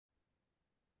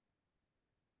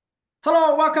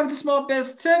Hello, welcome to Small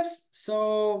Biz Tips.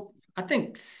 So, I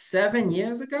think 7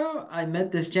 years ago, I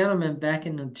met this gentleman back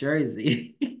in New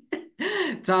Jersey.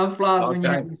 Time flies Long when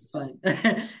you're time. having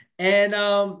fun.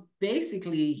 And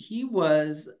basically, he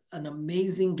was an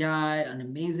amazing guy, an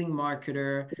amazing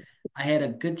marketer. I had a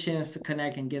good chance to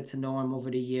connect and get to know him over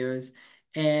the years.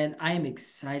 And I am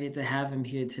excited to have him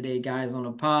here today, guys, on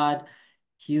the pod.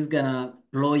 He's gonna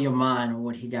blow your mind on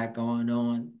what he got going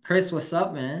on. Chris, what's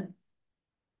up, man?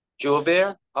 Joe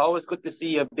Bear, always good to see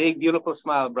your big, beautiful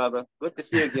smile, brother. Good to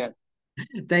see you again.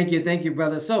 Thank you,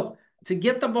 brother. So to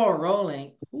get the ball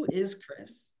rolling, who is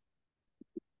Chris?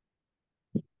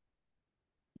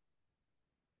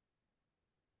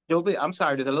 Joe Bear, I'm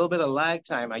sorry, there's a little bit of lag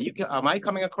time. Am I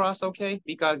coming across okay?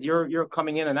 Because you're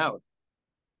coming in and out.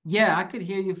 Yeah, I could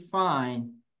hear you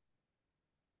fine.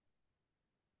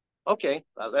 Okay,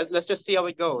 let's just see how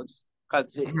it goes.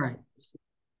 Because All right.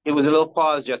 it was a little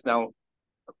pause just now.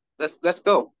 Let's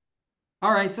go.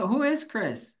 All right. So who is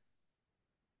Chris?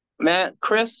 Man,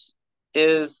 Chris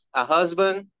is a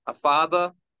husband, a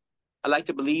father. I like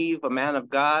to believe a man of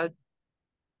God.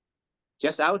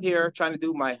 Just out here trying to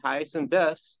do my highest and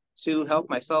best to help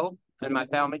myself and my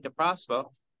family to prosper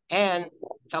and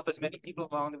help as many people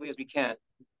along the way as we can.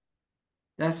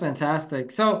 That's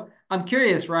fantastic. So I'm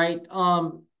curious, right?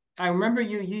 I remember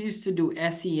you used to do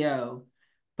SEO,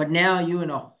 but now you're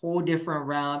in a whole different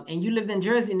realm and you lived in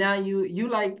Jersey. Now you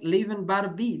like living by the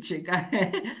beach.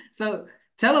 So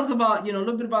tell us about, a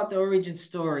little bit about the origin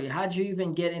story. How'd you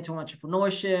even get into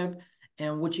entrepreneurship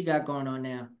and what you got going on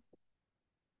now?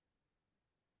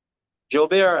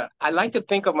 Jobert, I like to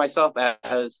think of myself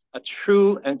as a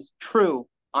true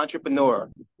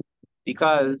entrepreneur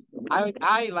because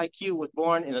I, like you, was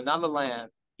born in another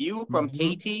land. You from Mhm.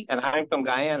 Haiti, and I'm from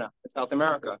Guyana, South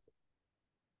America.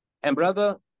 And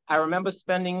brother, I remember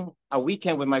spending a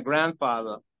weekend with my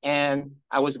grandfather, and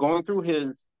I was going through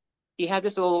he had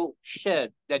this little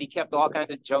shed that he kept all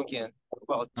kinds of junk in.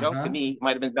 Well, junk to Uh-huh. me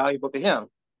might have been valuable to him.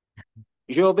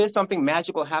 Jobert, something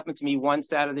magical happened to me one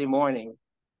Saturday morning.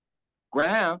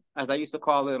 Graham, as I used to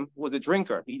call him, was a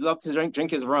drinker. He loved to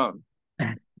drink his rum.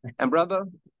 And brother,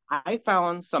 I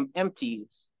found some empty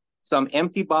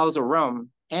bottles of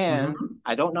rum, and Mhm.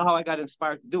 I don't know how I got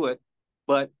inspired to do it,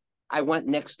 but I went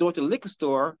next door to the liquor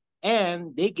store,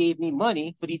 and they gave me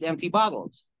money for these empty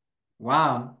bottles.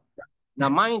 Wow. Now,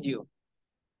 mind you,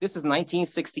 this is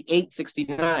 1968,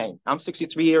 69. I'm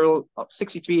 63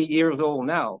 years old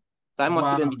now. So I must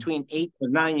have been Wow. between 8 or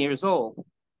 9 years old.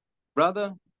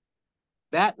 Brother,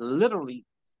 that literally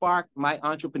sparked my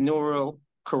entrepreneurial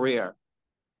career.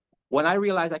 When I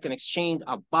realized I can exchange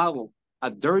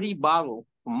a dirty bottle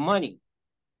for money,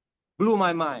 blew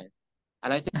my mind.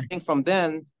 And I think from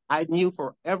then, I knew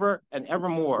forever and ever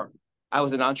more I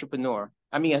was an entrepreneur.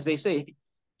 I mean, as they say,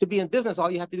 to be in business,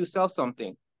 all you have to do is sell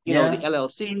something. You know, the Yes.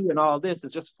 LLC and all this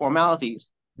is just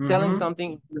formalities. Selling Mm-hmm.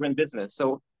 something, you're in business.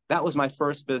 So that was my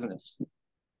first business.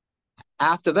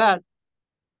 After that,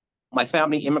 my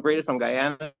family immigrated from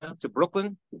Guyana to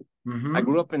Brooklyn. I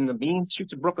grew Mm-hmm. up in the mean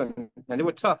streets of Brooklyn, and they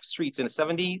were tough streets in the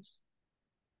 70s.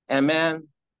 And man,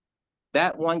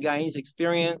 that one Guyanese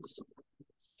experience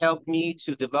helped me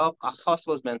to develop a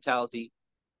hustler's mentality.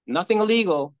 Nothing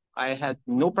illegal. I had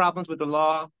no problems with the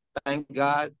law, thank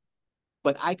God,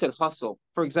 but I could hustle.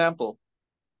 For example,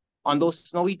 on those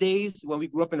snowy days when we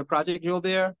grew up in the project, Joe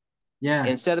Bear, Yeah.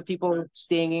 instead of people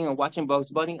staying in and watching Bugs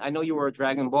Bunny, I know you were a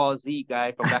Dragon Ball Z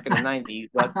guy from back in the 90s,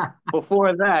 but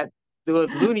before that, there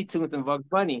was Looney Tunes and Bugs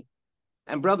Bunny.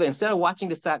 And brother, instead of watching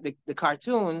the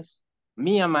cartoons,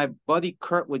 me and my buddy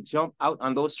Kurt would jump out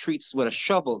on those streets with a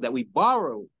shovel that we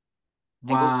borrowed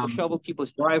and go Wow. shovel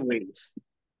people's driveways.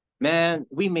 Man,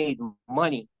 we made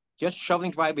money just shoveling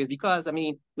driveways because, I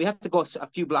mean, we had to go a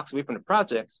few blocks away from the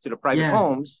projects to the private Yeah.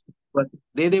 homes, but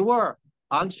there they were,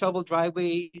 unshoveled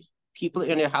driveways, people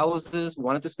in their houses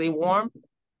wanted to stay warm.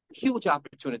 Huge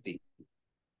opportunity.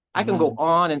 I I can love go it.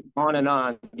 on and on and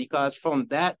on because from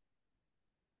that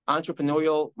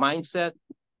entrepreneurial mindset,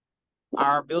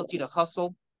 our ability to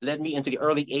hustle led me into the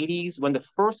early 80s when the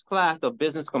first class of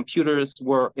business computers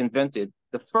were invented.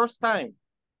 The first time.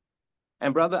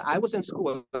 And brother, I was in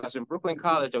school. I was in Brooklyn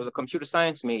College. I was a computer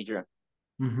science major.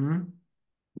 Mm-hmm.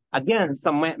 Again,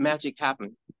 some magic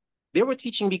happened. They were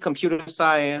teaching me computer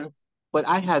science, but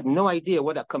I had no idea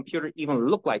what a computer even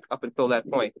looked like up until that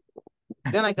point.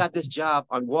 Then I got this job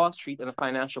on Wall Street in a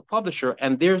financial publisher,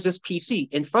 and there's this PC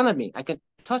in front of me. I can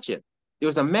touch it. There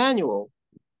was a manual.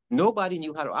 Nobody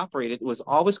knew how to operate it. It was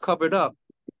always covered up.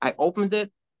 I opened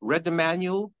it, read the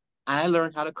manual. I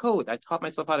learned how to code. I taught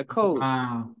myself how to code.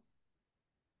 Wow.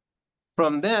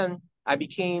 From then, I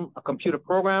became a computer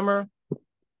programmer.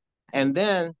 And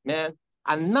then, man,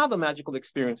 another magical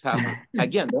experience happened.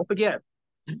 Again, don't forget,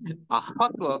 a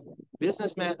hustler,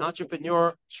 businessman,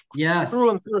 entrepreneur Yes.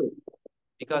 through and through.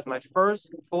 Because my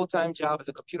first full-time job as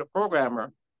a computer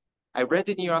programmer, I read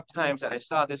the New York Times and I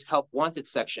saw this help wanted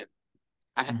section.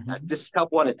 Hmm. This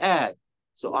help wanted ad.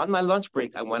 So on my lunch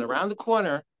break, I went around the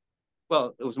corner.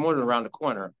 Well, it was more than around the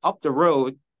corner, up the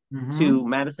road to Hmm.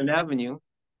 Madison Avenue,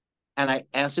 and I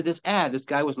answered this ad. This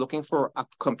guy was looking for a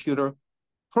computer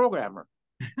programmer.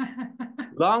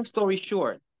 Long story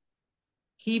short,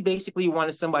 he basically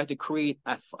wanted somebody to create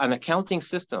an accounting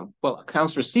system, well,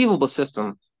 accounts receivable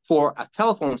system for a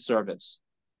telephone service.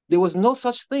 There was no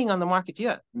such thing on the market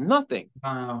yet, nothing.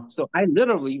 Wow. So I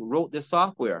literally wrote this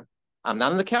software. I'm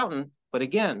not an accountant, but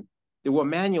again, there were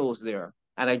manuals there.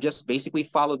 And I just basically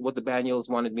followed what the manuals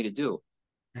wanted me to do.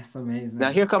 That's Now,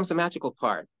 amazing. here comes the magical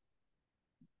part.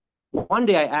 One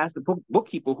day I asked the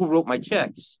bookkeeper who wrote my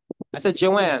checks. I said,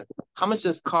 Joanne, how much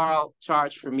does Carl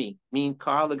charge for me? Mean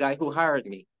Carl, the guy who hired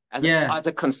me Yeah. as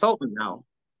a consultant now.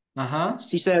 Uh-huh.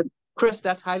 She said, Chris,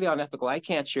 that's highly unethical. I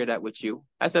can't share that with you.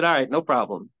 I said, all right, no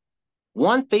problem.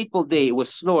 One fateful day, it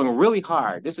was snowing really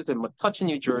hard. This is in Metuchen,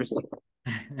 New Jersey.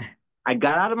 I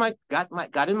got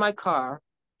in my car,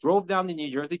 drove down the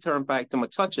New Jersey Turnpike to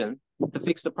Metuchen to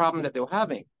fix the problem that they were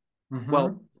having. Well,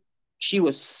 Hmm. she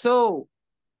was so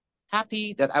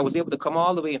happy that I was able to come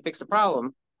all the way and fix the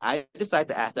problem. I decided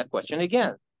to ask that question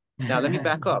again. Now let me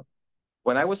back up.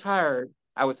 When I was hired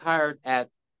at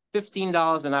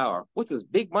 $15 an hour, which was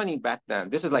big money back then.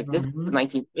 This is Hmm.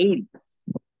 1980.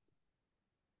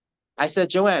 I said,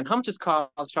 Joanne, how much does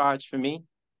Carl charge for me?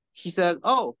 She said,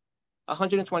 oh,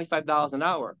 $125 an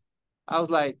hour. I was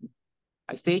like,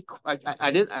 I stayed,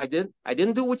 I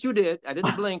didn't do what you did. I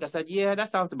didn't blink. I said, yeah, that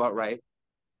sounds about right.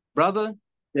 Brother,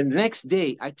 the next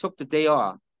day I took the day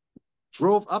off,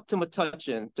 drove up to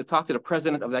Metuchen to talk to the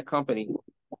president of that company.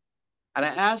 And I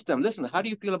asked him, listen, how do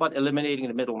you feel about eliminating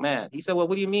the middleman? He said, well,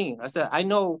 what do you mean? I said, I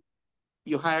know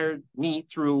you hired me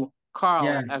through Yeah.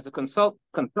 Carl as a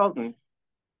consultant.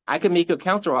 I can make you a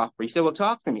counter offer. He said, well,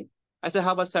 talk to me. I said,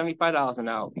 how about $75 an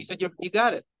hour? He said, you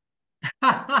got it.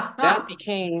 That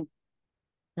became,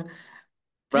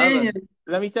 brother, Genius.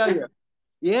 let me tell you,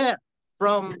 yeah,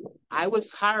 from I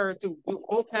was hired to do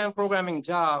full-time programming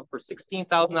job for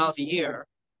 $16,000 a year.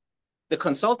 The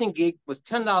consulting gig was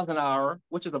 $10 an hour,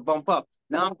 which is a bump up.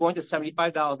 Now I'm going to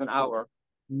 $75 an hour.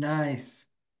 Nice.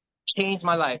 Changed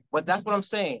my life. But that's what I'm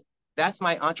saying. That's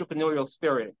my entrepreneurial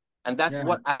spirit. And that's Yeah.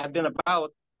 what I've been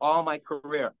about all my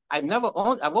career. I've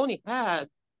only had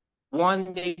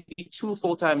one, maybe two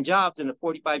full-time jobs in the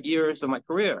 45 years of my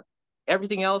career.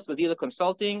 Everything else was either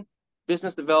consulting,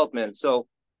 business development. So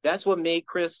that's what made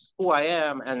Chris who I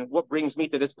am and what brings me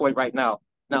to this point right now.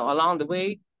 Now, along the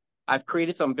way, I've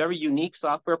created some very unique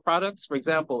software products. For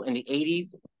example, in the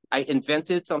 80s, I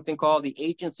invented something called the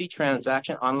Agency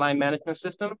Transaction Online Management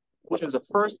System, which was the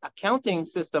first accounting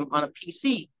system on a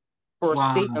PC for a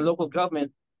state Wow. and local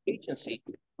government agency.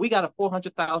 We got a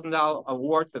 $400,000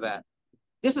 award for that.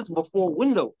 This is before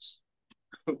Windows,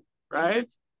 right?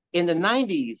 In the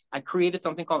 90s, I created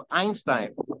something called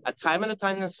Einstein, a time and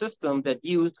attendance system that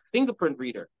used fingerprint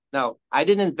reader. Now, I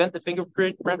didn't invent the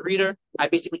fingerprint reader. I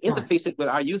basically Huh. interfaced it with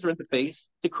our user interface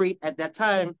to create, at that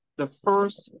time, the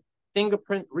first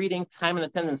fingerprint reading time and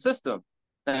attendance system.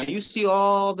 Now, you see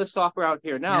all the software out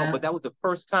here now, Yeah. but that was the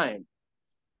first time.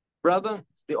 Brother,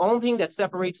 the only thing that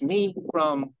separates me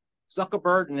from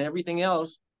Zuckerberg and everything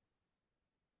else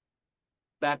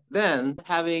back then,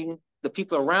 having the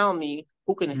people around me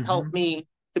who can help Hmm. me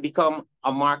to become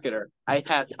a marketer. I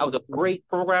was a great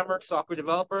programmer, software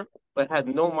developer, but had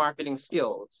no marketing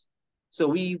skills.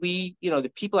 So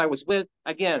the people I was with,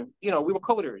 again, we were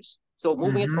coders. So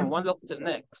moving it from Hmm. one level to the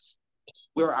next,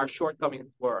 where our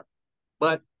shortcomings were.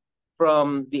 But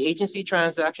from the agency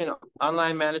transaction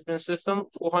online management system,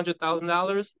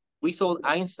 $400,000, we sold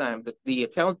Einstein, the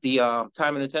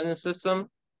time and attendance system,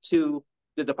 to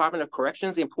the Department of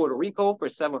Corrections in Puerto Rico for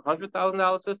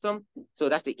 $700,000 system. So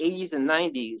that's the 80s and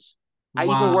 90s. I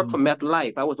even worked for Wow.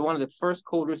 MetLife. I was one of the first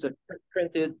coders that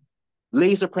printed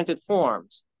laser printed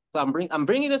forms. So I'm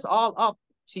bringing this all up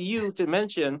to you to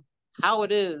mention how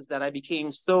it is that I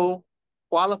became so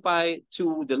qualified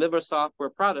to deliver software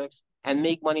products and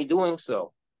make money doing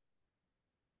so.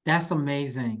 That's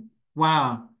amazing.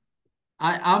 Wow.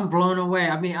 I'm blown away.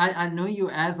 I mean, I know you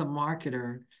as a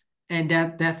marketer, and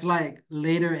that's like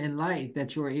later in life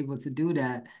that you were able to do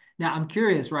that. Now I'm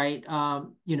curious, right?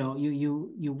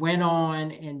 You went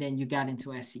on and then you got into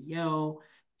SEO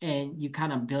and you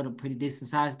kind of built a pretty decent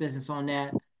sized business on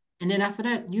that. And then after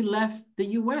that, you left the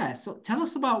US. So tell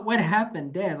us about what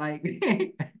happened there. Like,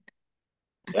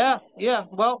 Yeah, yeah.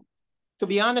 Well, to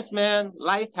be honest, man,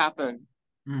 life happened.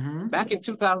 Mm-hmm. Back in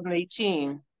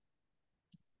 2018,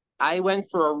 I went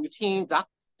for a routine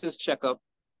doctor's checkup.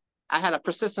 I had a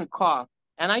persistent cough,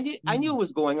 and I knew it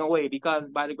was going away because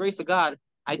by the grace of God,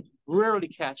 I rarely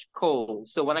catch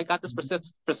colds. So when I got this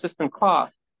persistent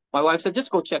cough, my wife said,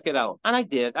 just go check it out. And I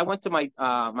did. I went to my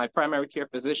primary care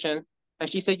physician, and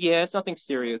she said, yeah, it's nothing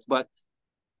serious, but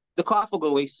the cough will go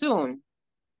away soon.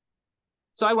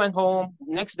 So I went home.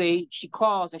 Next day, she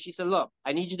calls and she said, look,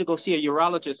 I need you to go see a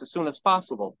urologist as soon as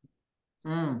possible.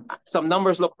 Mm. Some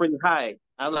numbers look pretty high.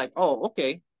 I'm like, oh,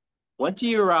 okay. Went to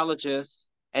urologist,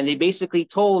 and they basically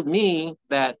told me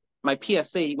that my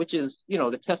PSA, which is,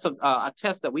 the test of a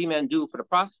test that we men do for the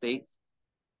prostate,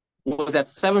 was at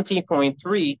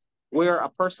 17.3, where a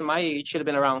person my age should have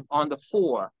been around on the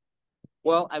 4.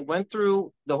 Well, I went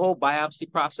through the whole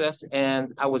biopsy process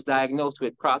and I was diagnosed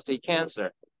with prostate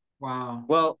cancer. Wow.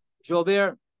 Well,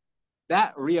 Gilbert,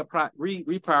 that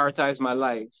reprioritized my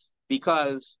life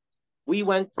because we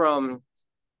went from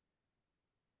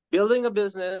building a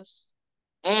business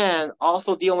and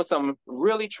also dealing with some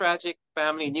really tragic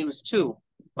family news too.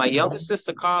 My youngest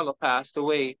sister Carla passed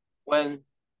away when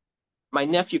my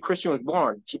nephew Christian was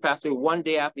born. She passed away one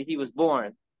day after he was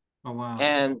born. Oh, wow.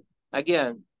 And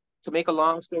again, to make a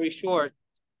long story short,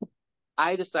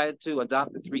 I decided to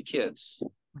adopt the 3 kids.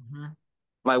 Mm-hmm.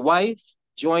 My wife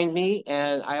joined me,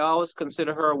 and I always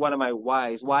consider her one of my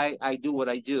whys, why I do what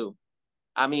I do.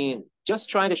 I mean, just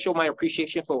trying to show my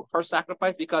appreciation for her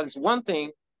sacrifice, because it's one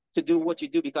thing to do what you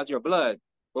do because you're blood.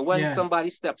 But when Yeah. somebody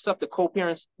steps up to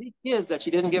co-parent 3 kids that she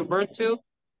didn't give birth to,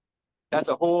 that's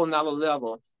a whole nother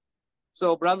level.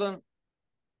 So, brother,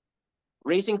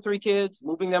 raising 3 kids,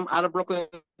 moving them out of Brooklyn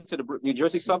to the New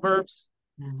Jersey suburbs,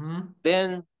 Mm-hmm.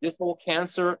 then this whole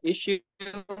cancer issue,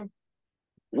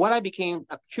 what I became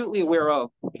acutely aware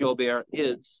of, Gilbert,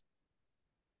 is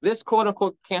this quote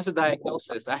unquote cancer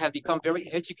diagnosis. I had become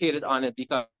very educated on it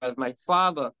because my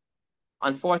father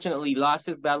unfortunately lost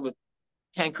his battle with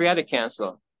pancreatic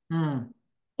cancer. Mm.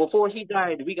 Before he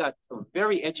died, we got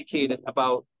very educated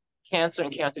about cancer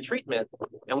and cancer treatment.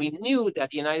 And we knew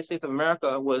that the United States of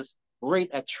America was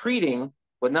great at treating,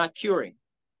 but not curing.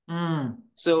 Mm.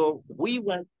 So we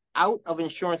went out of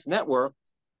insurance network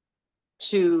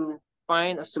to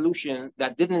find a solution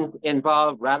that didn't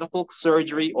involve radical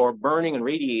surgery or burning and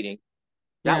radiating.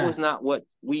 That Yeah. was not what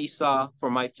we saw for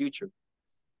my future.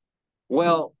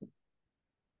 Well,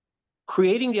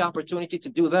 creating the opportunity to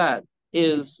do that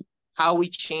is how we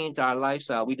changed our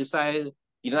lifestyle. We decided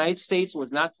the United States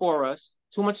was not for us,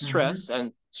 too much Mm-hmm. stress,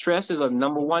 and stress is a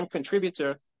number one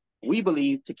contributor, we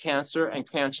believe, to cancer and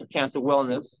cancer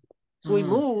wellness. So we Mm.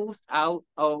 moved out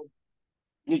of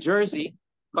New Jersey,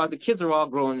 because the kids are all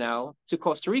grown now, to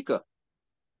Costa Rica.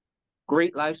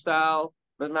 Great lifestyle.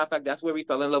 As a matter of fact, that's where we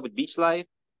fell in love with beach life.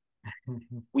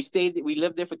 We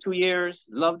lived there for 2 years,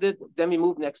 loved it. Then we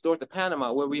moved next door to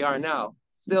Panama, where we are now.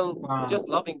 Still Wow. just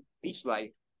loving beach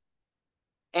life.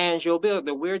 And Joe Bill,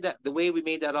 the way we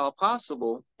made that all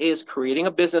possible is creating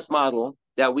a business model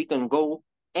that we can go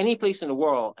any place in the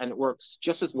world and it works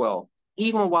just as well,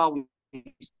 even while we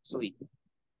sleep.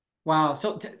 Wow.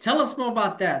 So tell us more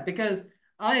about that because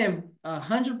I am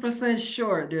 100%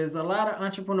 sure there's a lot of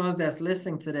entrepreneurs that's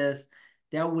listening to this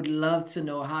that would love to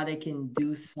know how they can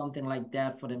do something like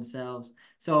that for themselves.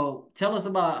 So tell us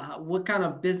about what kind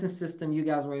of business system you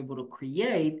guys were able to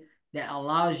create that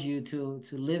allows you to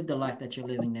live the life that you're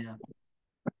living now.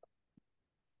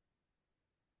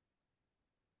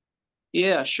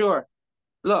 Yeah, sure.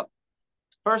 Look,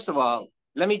 first of all,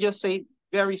 let me just say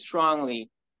very strongly,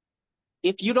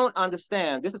 if you don't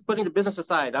understand, this is putting the business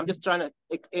aside. I'm just trying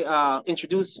to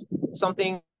introduce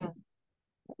something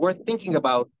worth thinking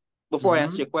about before I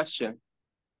answer Mm-hmm. your question.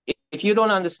 If you don't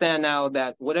understand now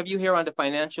that whatever you hear on the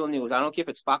financial news, I don't care if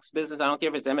it's Fox Business, I don't care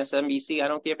if it's MSNBC, I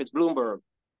don't care if it's Bloomberg,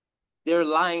 they're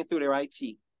lying through their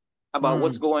IT about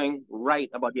what's Mm. going right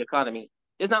about the economy.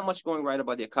 There's not much going right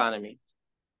about the economy.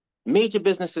 Major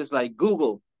businesses like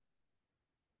Google,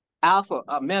 Alpha,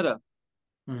 Meta,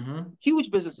 Mm-hmm. huge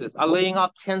businesses are laying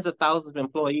off tens of thousands of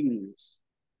employees.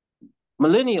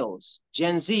 Millennials,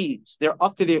 Gen Zs, they're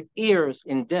up to their ears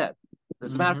in debt.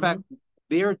 As a matter of Mm-hmm. fact,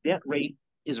 their debt rate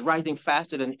is rising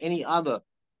faster than any other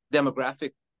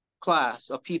demographic class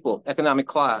of people, economic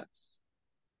class.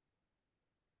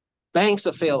 Banks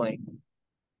are failing.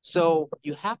 So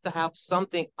you have to have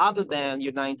something other than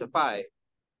your 9 to 5.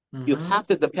 You Mm-hmm. have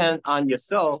to depend on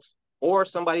yourself or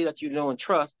somebody that you know and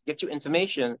trust, get you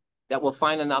information that will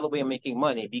find another way of making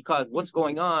money. Because what's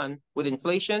going on with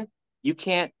inflation, you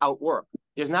can't outwork.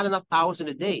 There's not enough hours in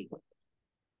a day.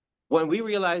 When we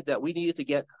realized that we needed to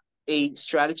get a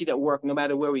strategy that worked no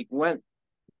matter where we went.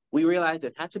 We realized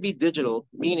it had to be digital,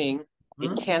 meaning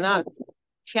it Hmm.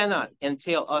 cannot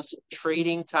entail us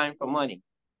trading time for money.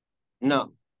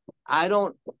 No, I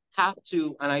don't have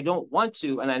to, and I don't want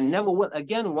to, and I never will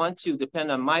again want to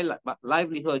depend on my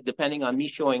livelihood depending on me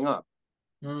showing up.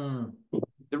 Mm.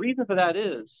 The reason for that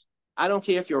is I don't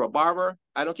care if you're a barber,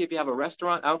 I don't care if you have a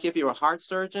restaurant, I don't care if you're a heart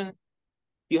surgeon,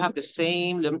 you have the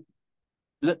same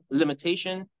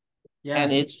limitation,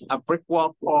 and Yeah. it's a brick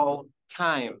wall called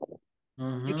time. You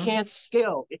Mm-hmm. can't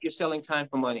scale if you're selling time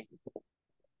for money,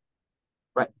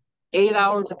 right? 8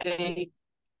 hours a day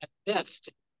at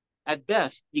best. At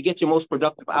best, you get your most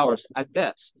productive hours at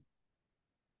best.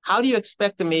 How do you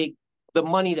expect to make the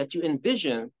money that you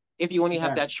envision if you only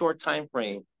have Yeah. that short time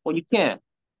frame? Well, you can't.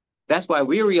 That's why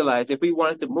we realized if we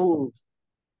wanted to move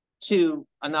to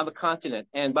another continent,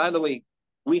 and by the way,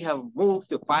 we have moved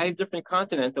to 5 different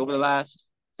continents over the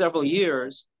last several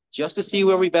years just to see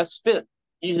where we best fit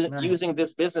Nice. using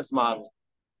this business model.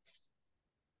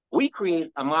 We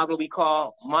create a model we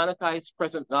call monetized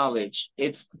present knowledge.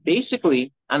 It's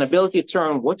basically an ability to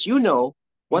turn what you know,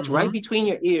 what's right Mm-hmm. between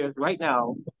your ears right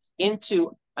now,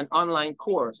 into an online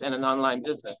course and an online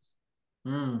business.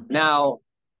 Mm. Now,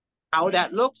 how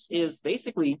that looks is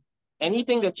basically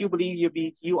anything that you believe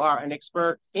you are an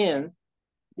expert in,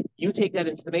 you take that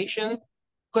information,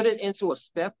 put it into a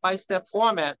step-by-step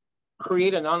format,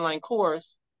 create an online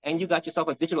course, and you got yourself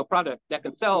a digital product that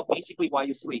can sell basically while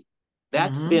you sleep.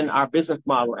 That's Mm-hmm. been our business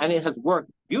model, and it has worked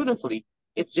beautifully.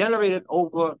 It's generated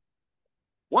over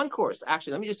one course.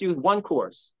 Actually, let me just use one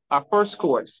course. Our first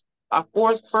course. Our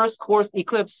first course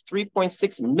eclipsed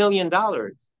 $3.6 million.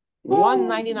 Woo.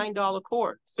 $199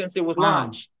 course since it was Wow.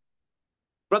 launched.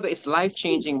 Brother, it's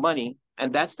life-changing money,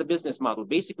 and that's the business model.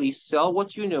 Basically, sell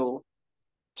what you know,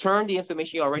 turn the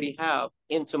information you already have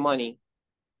into money,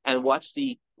 and watch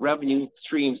the revenue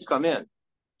streams come in.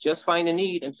 Just find a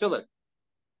need and fill it.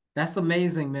 That's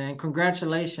amazing, man.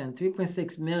 Congratulations.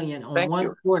 3.6 million on Thank one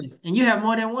you. course. And you have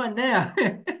more than one now.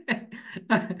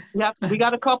 We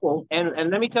got a couple, and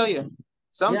let me tell you, Yes.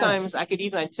 sometimes I could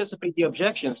even anticipate the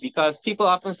objections because people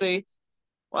often say,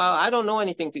 "Well, I don't know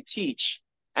anything to teach,"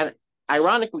 and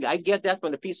ironically, I get that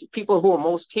from the people who are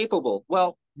most capable.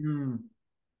 Well, Mm.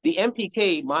 the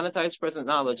MPK, monetized present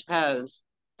knowledge, has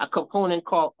a component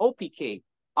called OPK,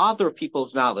 other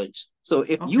people's knowledge. So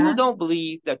if you Okay. don't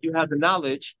believe that you have the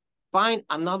knowledge, find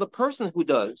another person who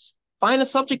does. Find a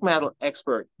subject matter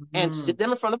expert and sit Mm.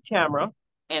 them in front of camera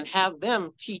and have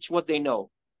them teach what they know.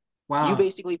 You Wow.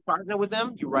 basically partner with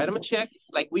them, you write them a check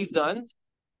like we've done.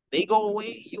 They go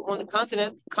away, you own the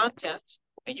content,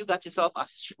 and you got yourself a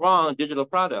strong digital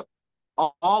product,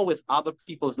 all with other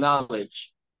people's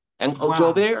knowledge. And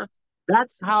Wow. Joe,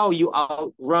 that's how you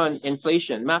outrun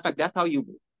inflation. Matter of fact, that's how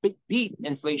you beat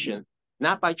inflation,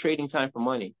 not by trading time for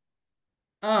money.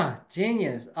 Ah,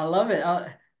 genius. I love it.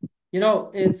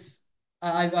 It's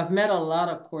I've met a lot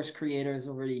of course creators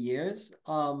over the years.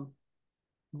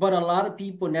 But a lot of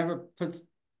people never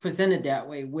presented that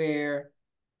way, where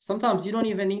sometimes you don't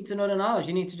even need to know the knowledge.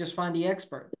 You need to just find the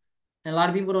expert. And a lot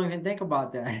of people don't even think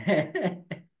about that.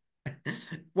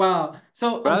 Wow.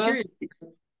 So I'm Brother, curious,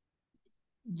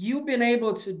 you've been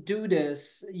able to do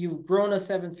this. You've grown a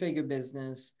seven-figure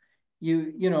business.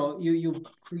 You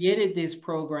created these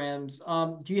programs.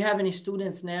 Do you have any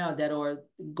students now that are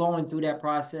going through that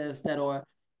process that are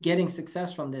getting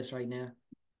success from this right now?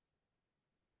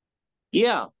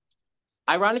 yeah.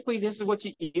 Ironically, this is what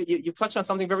you touched on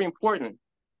something very important.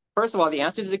 First of all, the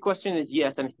answer to the question is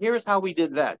yes. And here's how we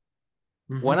did that.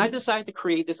 When I Mm-hmm. decided to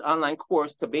create this online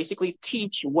course to basically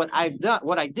teach what I've done,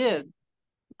 what I did,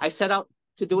 I set out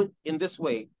to do it in this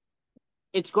way.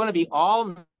 It's going to be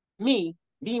all me,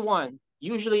 me one.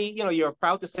 Usually, you're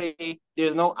proud to say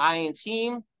there's no I in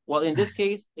team. Well, in this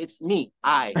case, it's me.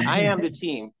 I am the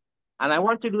team. And I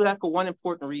want to do that for one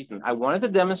important reason. I wanted to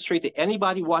demonstrate to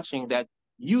anybody watching that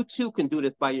you too can do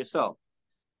this by yourself.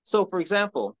 So, for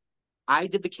example, I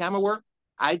did the camera work,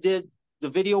 I did the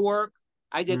video work,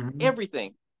 I did Mm-hmm.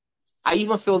 everything. I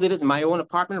even filled it in my own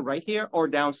apartment right here or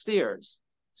downstairs.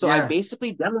 So I Yeah.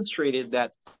 basically demonstrated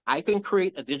that I can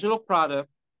create a digital product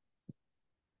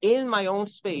in my own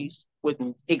space with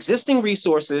existing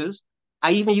resources.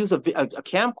 I even use a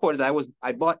camcorder that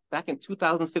I bought back in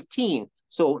 2015.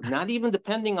 So not even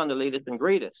depending on the latest and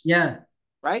greatest, Yeah.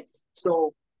 right?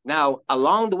 So now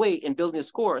along the way in building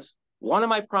this course, one of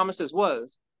my promises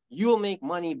was you'll make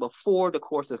money before the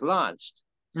course is launched.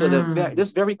 So Mm.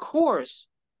 this very course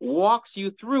walks you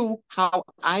through how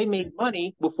I made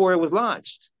money before it was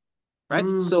launched, right?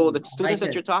 So Mm. the I students like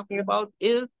that you're it. talking about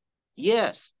is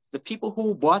yes. the people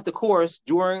who bought the course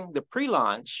during the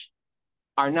pre-launch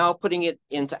are now putting it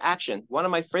into action. One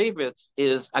of my favorites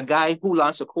is a guy who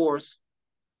launched a course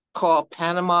called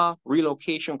Panama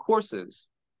Relocation Courses.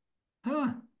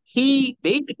 Huh. He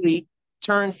basically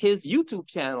turned his YouTube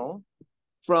channel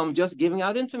from just giving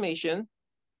out information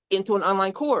into an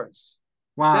online course.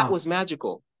 That Wow. was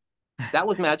magical. That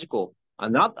was magical.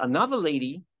 Another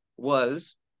lady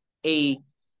was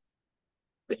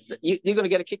you're going to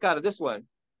get a kick out of this one,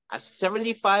 a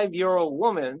 75-year-old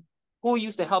woman who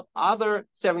used to help other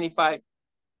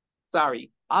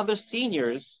other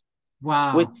seniors with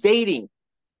Wow. dating.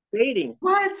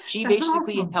 What? She That's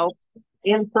basically awesome. helps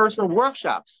in-person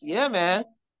workshops. Yeah, man.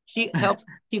 She helps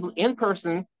people in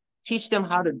person, teach them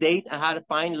how to date and how to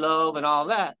find love and all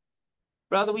that.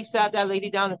 Brother, we sat that lady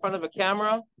down in front of a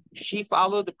camera. She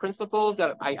followed the principles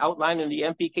that I outlined in the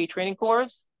MPK training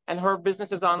course, and her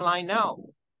business is online now.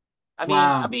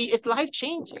 Wow. It's life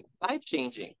changing.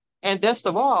 And best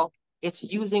of all, it's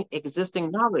using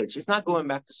existing knowledge. It's not going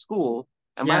back to school.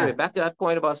 And by the way, Yeah. back to that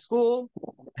point about school,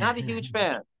 not a huge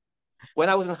fan. When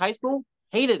I was in high school,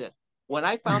 hated it. When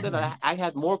I found that I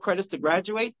had more credits to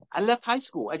graduate, I left high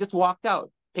school. I just walked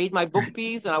out, paid my book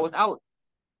fees, and I was out.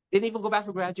 Didn't even go back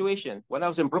for graduation. When I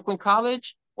was in Brooklyn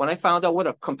College, when I found out what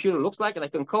a computer looks like and I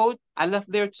can code, I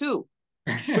left there too.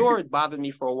 Sure, it bothered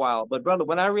me for a while, but brother,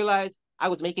 when I realized I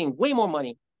was making way more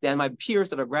money than my peers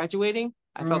that are graduating,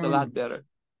 I felt a lot Mm. better.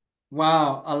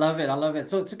 Wow, I love it. I love it.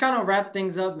 So to kind of wrap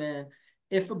things up, man,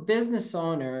 if a business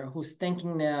owner who's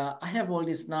thinking now, I have all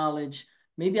this knowledge,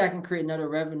 maybe I can create another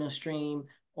revenue stream,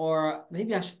 or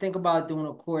maybe I should think about doing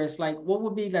a course, like what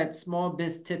would be like small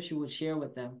biz tips you would share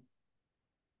with them?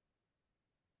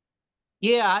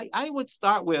 Yeah, I would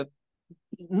start with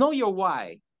know your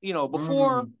why. You know,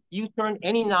 before Mm. you turn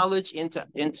any knowledge into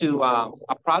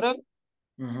a product,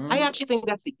 I Mm-hmm. actually think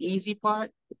that's the easy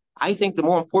part. I think the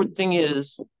more important thing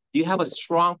is do you have a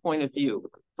strong point of view?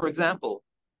 For example,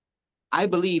 I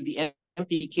believe the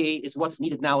MPK is what's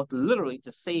needed now, literally,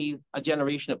 to save a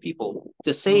generation of people,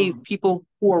 to save Mm. people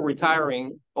who are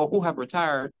retiring or who have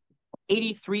retired,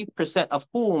 83% of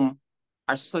whom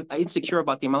are insecure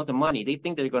about the amount of money. They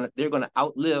think they're gonna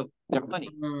outlive their money.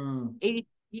 Mm.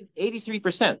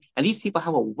 83%. And these people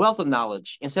have a wealth of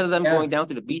knowledge. Instead of them Yeah. going down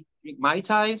to the beach to drink Mai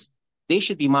Tais, they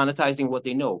should be monetizing what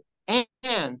they know.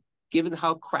 And given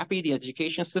how crappy the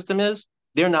education system is,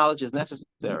 their knowledge is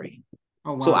necessary.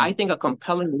 Oh, So I wow. think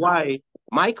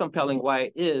my compelling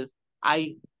why is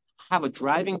I have a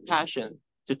driving passion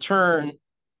to turn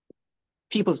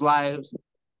people's lives,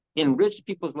 enrich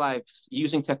people's lives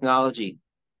using technology.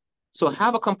 So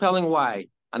have a compelling why.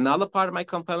 Another part of my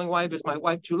compelling why is my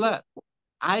wife, Juliette.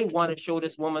 I want to show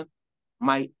this woman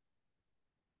my,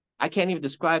 I can't even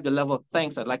describe the level of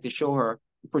thanks I'd like to show her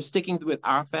for sticking with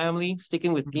our family,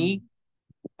 sticking with me Mm.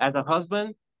 as a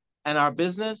husband and our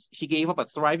business. She gave up a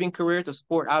thriving career to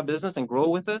support our business and grow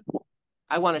with it.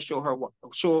 I want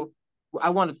to I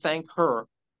want to thank her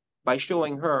by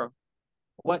showing her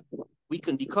what we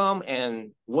can become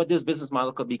and what this business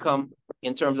model could become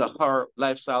in terms of her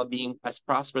lifestyle being as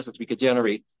prosperous as we could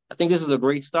generate. I think this is a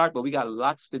great start, but we got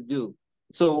lots to do.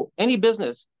 So any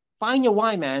business, find your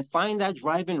why, man. Find that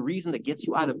driving reason that gets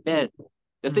you out of bed,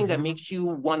 the thing that Mm-hmm. makes you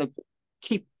want to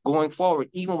keep going forward,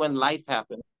 even when life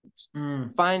happens.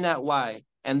 Mm. Find that why.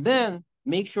 And then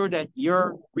make sure that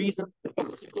your reason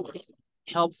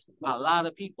helps a lot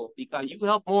of people because you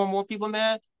help more and more people,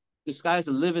 man. The sky's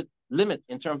the limit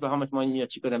in terms of how much money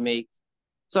that you're gonna make.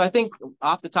 So I think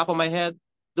off the top of my head,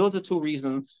 those are two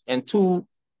reasons and two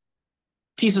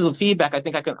pieces of feedback I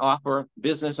think I can offer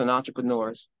business and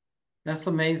entrepreneurs. That's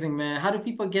amazing, man. How do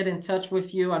people get in touch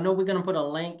with you? I know we're gonna put a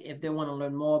link if they want to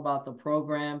learn more about the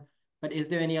program, but is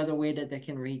there any other way that they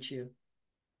can reach you?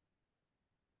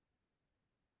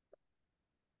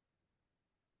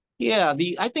 Yeah,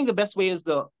 the I think the best way is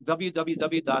the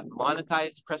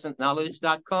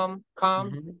www.monetizepresentknowledge.com,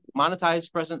 Mm-hmm.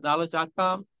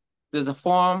 monetizepresentknowledge.com. There's a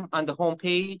form on the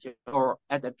homepage or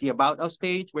at the About Us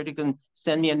page where they can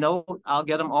send me a note. I'll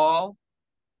get them all.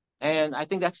 And I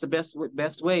think that's the best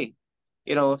way.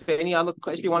 You know, if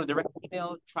you want a direct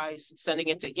email, try sending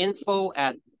it to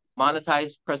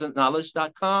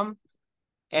info@monetizepresentknowledge.com.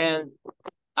 And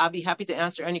I'll be happy to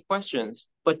answer any questions.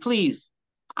 But please,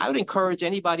 I would encourage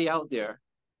anybody out there,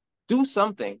 do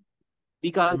something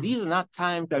because Mm. these are not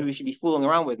times that we should be fooling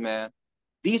around with, man.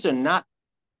 These are not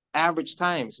average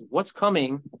times. What's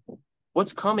coming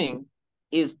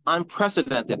is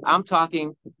unprecedented. I'm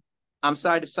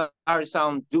sorry to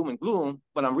sound doom and gloom,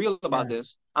 but I'm real about Yeah.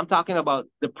 this. I'm talking about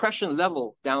depression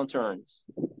level downturns.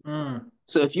 Mm.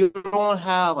 So if you don't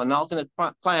have an alternate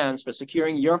plans for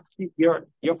securing your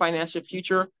financial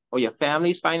future or your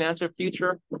family's financial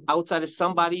future outside of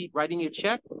somebody writing you a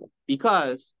check,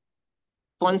 because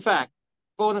fun fact,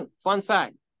 fun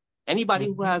fact, anybody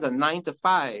who Mhm. has a 9 to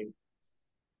 5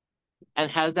 and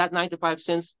has that 9 to 5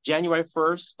 since January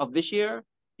 1st of this year,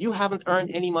 you haven't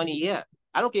earned any money yet.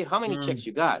 I don't care how many checks Mm.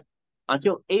 you got.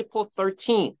 Until April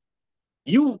 13th,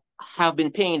 you have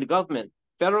been paying the government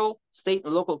federal, state,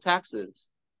 and local taxes.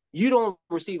 You don't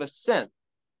receive a cent.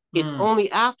 It's Mm.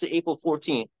 only after April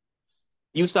 14th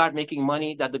you start making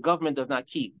money that the government does not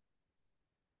keep.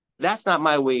 That's not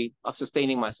my way of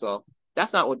sustaining myself.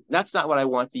 That's not what I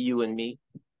want for you and me.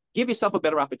 Give yourself a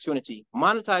better opportunity.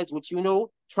 Monetize what you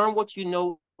know, turn what you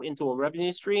know into a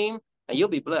revenue stream, and you'll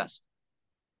be blessed.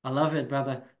 I love it,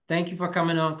 brother. Thank you for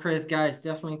coming on, Chris. Guys,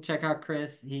 definitely check out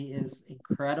Chris. He is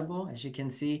incredible, as you can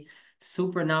see,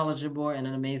 super knowledgeable and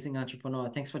an amazing entrepreneur.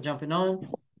 Thanks for jumping on.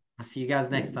 I'll see you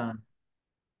guys next time.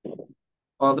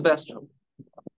 All the best, Joe.